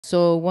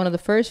So one of the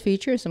first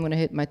features, I'm going to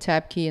hit my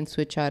tab key and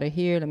switch out of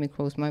here. Let me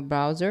close my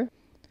browser.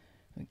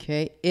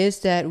 Okay, is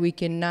that we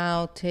can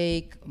now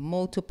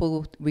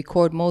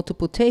record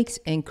multiple takes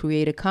and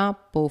create a comp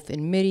both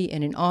in MIDI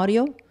and in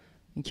audio.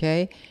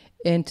 Okay,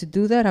 and to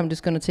do that, I'm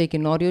just going to take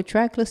an audio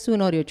track. Let's do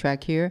an audio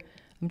track here.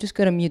 I'm just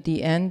going to mute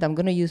the end. I'm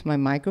going to use my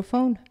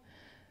microphone.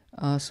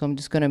 So I'm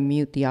just going to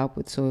mute the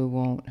output so it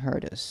won't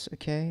hurt us.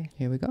 Okay,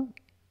 here we go.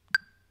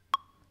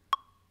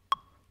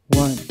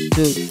 1,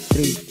 2,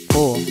 3,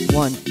 4.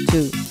 1,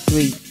 2,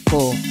 3,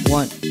 4.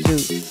 1, 2,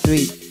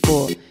 3,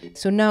 4.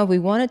 So now if we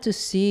wanted to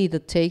see the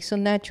takes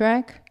on that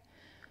track,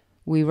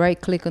 we right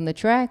click on the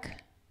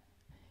track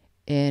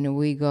and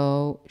we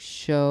go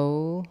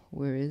show,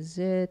 where is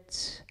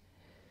it?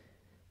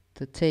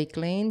 The take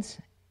lanes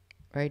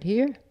right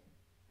here.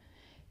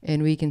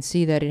 And we can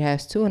see that it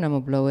has 2, and I'm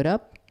gonna blow it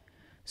up.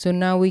 So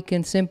now we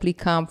can simply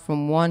comp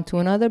from one to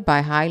another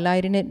by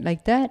highlighting it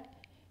like that,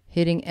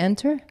 hitting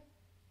enter.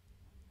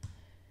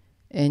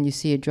 And you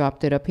see it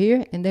dropped it up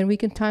here. And then we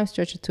can time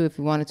stretch it too if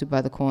we wanted to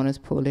by the corners,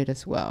 pull it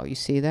as well. You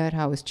see that,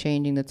 how it's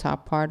changing the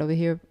top part over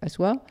here as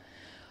well.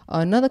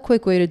 Another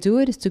quick way to do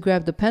it is to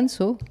grab the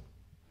pencil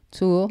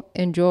tool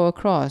and draw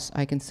across.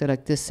 I can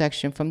select this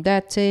section from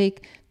that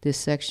take, this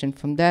section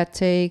from that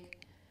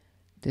take,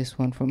 this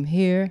one from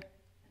here,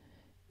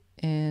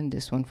 and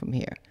this one from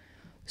here.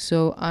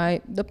 So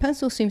the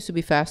pencil seems to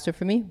be faster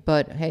for me,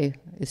 but hey,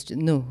 it's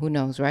new. Who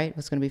knows, right?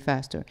 What's going to be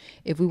faster?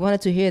 If we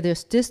wanted to hear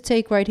this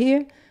take right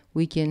here,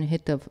 we can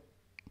hit the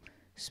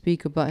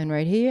speaker button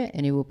right here,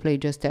 and it will play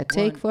just that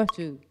take for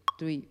 2,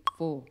 3,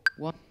 4,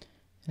 1.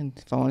 And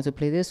if I wanted to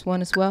play this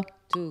one as well,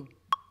 2,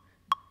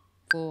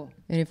 4.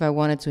 And if I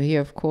wanted to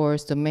hear, of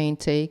course, the main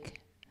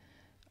take,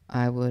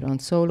 I would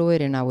unsolo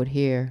it and I would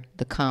hear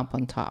the comp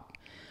on top.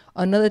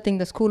 Another thing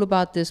that's cool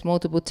about this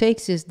multiple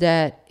takes is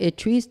that it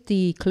treats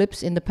the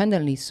clips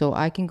independently. So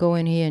I can go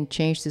in here and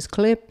change this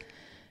clip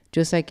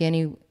just like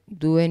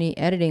do any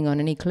editing on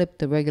any clip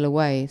the regular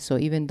way. So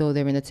even though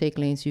they're in the take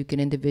lanes, you can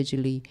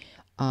individually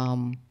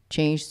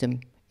change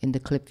them in the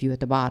clip view at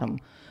the bottom.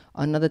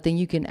 Another thing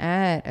you can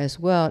add as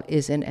well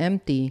is an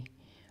empty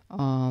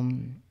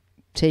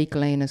take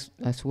lane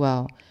as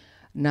well.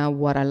 Now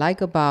what I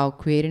like about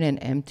creating an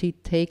empty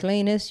take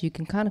lane is you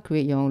can kind of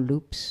create your own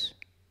loops.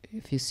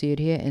 If you see it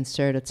here,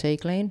 insert a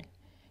take lane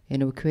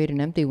and it will create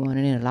an empty one,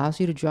 and it allows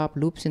you to drop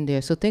loops in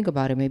there. So think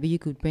about it. Maybe you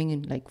could bring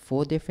in like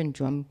 4 different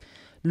drum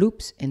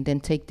loops and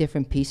then take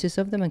different pieces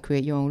of them and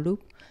create your own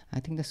loop. I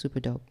think that's super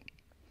dope.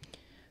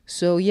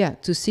 So yeah,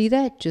 to see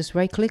that, just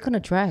right click on a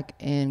track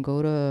and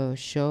go to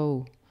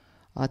show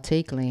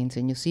take lanes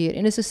and you'll see it.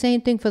 And it's the same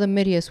thing for the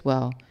MIDI as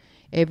well.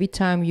 Every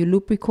time you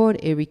loop record,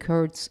 it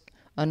records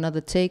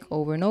another take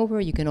over and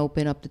over. You can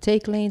open up the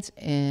take lanes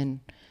and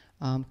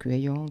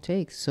create your own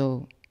takes.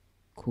 So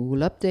cool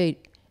update,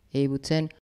 Ableton.